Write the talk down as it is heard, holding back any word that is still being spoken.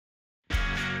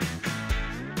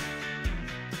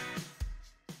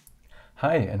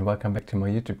Hi and welcome back to my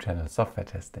YouTube channel, Software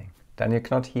Testing. Daniel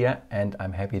Knott here, and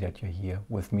I'm happy that you're here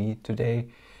with me today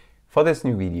for this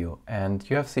new video. And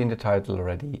you have seen the title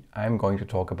already. I'm going to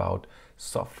talk about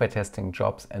software testing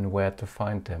jobs and where to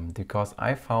find them, because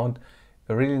I found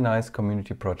a really nice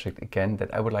community project again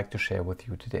that I would like to share with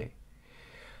you today.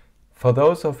 For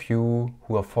those of you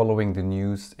who are following the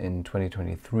news in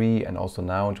 2023 and also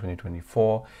now in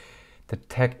 2024, the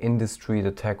tech industry,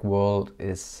 the tech world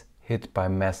is hit by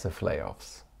massive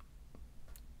layoffs.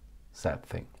 Sad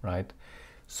thing, right?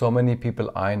 So many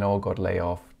people I know got laid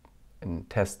off in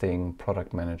testing,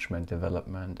 product management,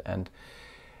 development, and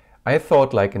I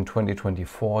thought like in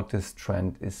 2024 this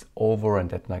trend is over and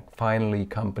that like finally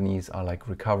companies are like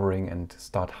recovering and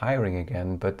start hiring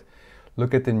again. But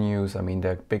look at the news. I mean,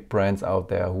 there are big brands out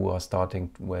there who are starting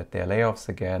with their layoffs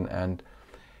again, and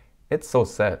it's so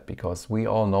sad because we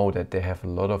all know that they have a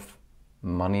lot of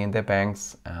money in their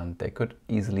banks and they could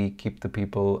easily keep the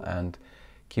people and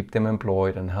keep them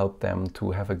employed and help them to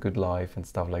have a good life and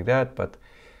stuff like that. But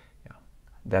yeah,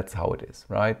 that's how it is,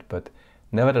 right? But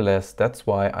nevertheless, that's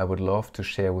why I would love to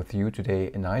share with you today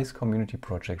a nice community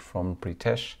project from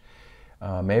Pritesh.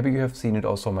 Maybe you have seen it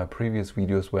also in my previous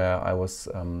videos where I was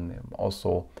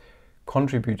also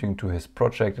contributing to his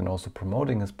project and also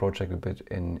promoting his project a bit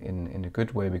in a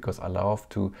good way, because I love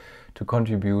to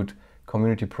contribute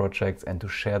community projects and to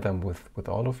share them with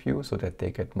all of you so that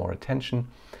they get more attention.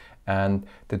 And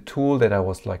the tool that I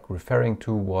was like referring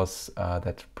to was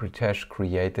that Pritesh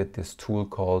created this tool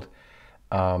called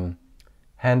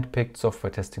hand-picked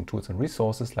software testing tools and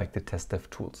resources, like the test dev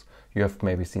tools. You have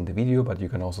maybe seen the video, but you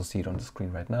can also see it on the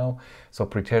screen right now. So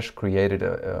Pritesh created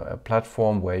a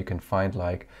platform where you can find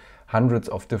like hundreds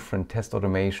of different test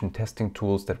automation testing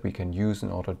tools that we can use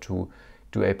in order to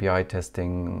do API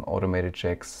testing, automated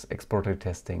checks, exploratory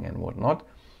testing and whatnot.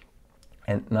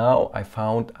 And now I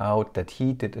found out that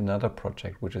he did another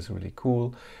project which is really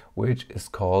cool, which is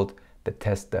called the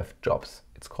test dev jobs.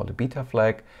 It's called a beta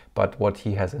flag, but what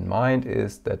he has in mind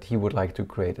is that he would like to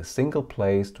create a single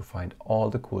place to find all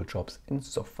the cool jobs in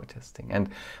software testing. And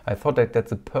I thought that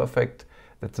that's a perfect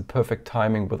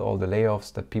timing with all the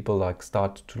layoffs, that people like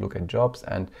start to look at jobs.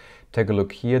 And take a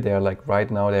look here. They're like right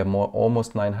now there are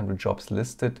almost 900 jobs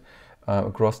listed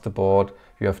across the board.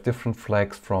 You have different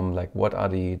flags from like what are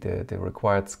the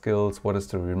required skills, what is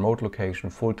the remote location,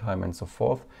 full-time and so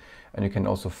forth. And you can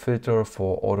also filter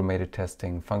for automated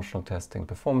testing, functional testing,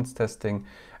 performance testing,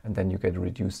 and then you get a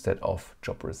reduced set of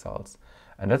job results.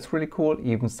 And that's really cool.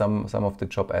 Even some of the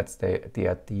job ads, they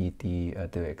add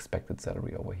the expected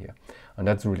salary over here. And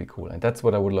that's really cool. And that's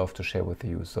what I would love to share with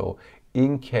you. So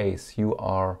in case you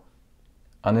are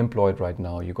unemployed right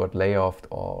now, you got laid off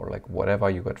or like whatever,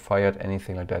 you got fired,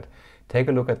 anything like that, take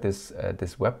a look at this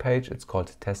web page. It's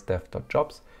called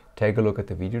testdev.jobs. Take a look at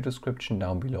the video description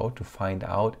down below to find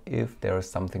out if there is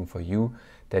something for you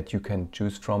that you can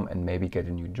choose from and maybe get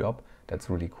a new job. That's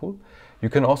really cool. You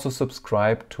can also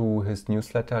subscribe to his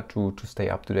newsletter to stay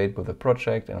up to date with the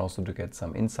project and also to get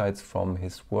some insights from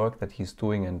his work that he's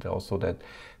doing and also that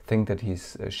thing that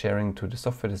he's sharing to the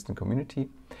software testing community.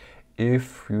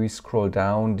 If we scroll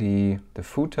down the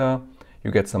footer,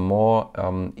 you get some more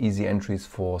easy entries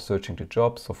for searching the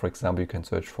jobs. So for example, you can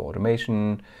search for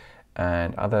automation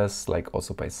and others, like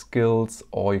also by skills,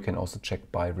 or you can also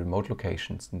check by remote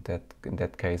locations. In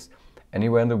that case,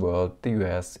 anywhere in the world, the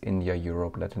US, India,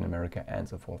 Europe, Latin America, and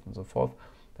so forth and so forth.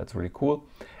 That's really cool.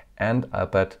 And I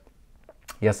bet,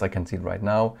 yes, I can see it right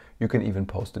now, you can even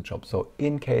post a job. So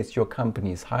in case your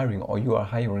company is hiring or you are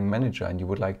hiring manager and you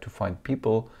would like to find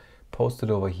people, post it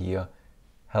over here.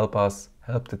 Help us,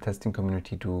 help the testing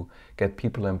community to get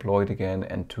people employed again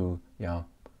and to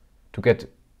get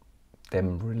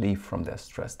them relief from their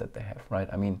stress that they have, right?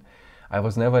 I mean, I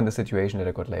was never in the situation that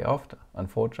I got laid off,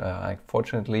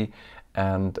 unfortunately,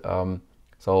 and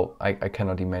so I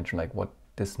cannot imagine like what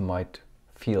this might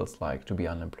feels like to be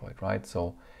unemployed, right?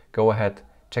 So go ahead,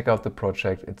 check out the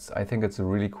project. I think it's a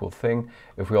really cool thing.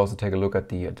 If we also take a look at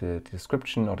the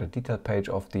description or the detail page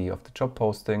of the job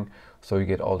posting, so you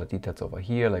get all the details over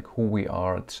here, like who we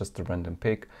are. It's just a random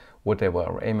pick, what they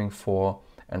were aiming for,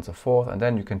 and so forth. And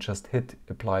then you can just hit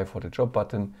apply for the job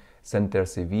button, send their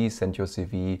CV, send your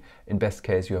CV. In best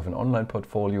case, you have an online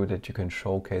portfolio that you can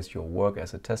showcase your work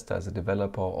as a tester, as a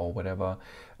developer, or whatever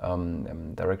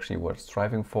direction you were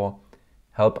striving for.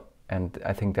 Help, and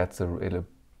I think that's a really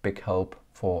big help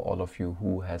for all of you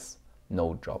who has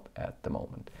no job at the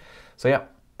moment. So yeah,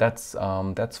 that's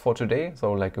for today.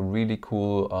 So like a really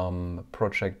cool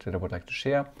project that I would like to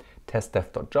share.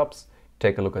 Testdev.jobs.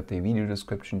 Take a look at the video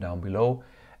description down below.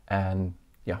 And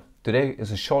yeah, today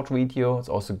is a short video. It's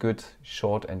also good,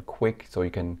 short and quick, so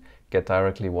you can get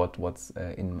directly what's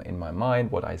in my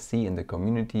mind, what I see in the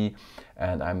community.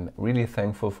 And I'm really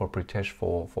thankful for Pritesh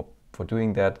for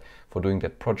doing that,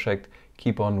 project.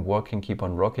 Keep on working, keep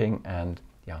on rocking, and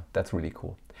yeah, that's really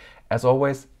cool. As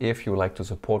always, if you would like to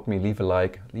support me, leave a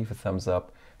like, leave a thumbs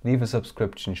up, leave a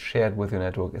subscription, share it with your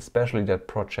network, especially that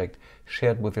project.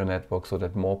 Share it with your network so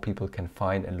that more people can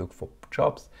find and look for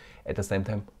jobs. At the same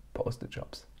time, post the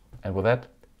jobs. And with that,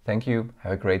 thank you,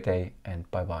 have a great day, and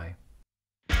bye-bye.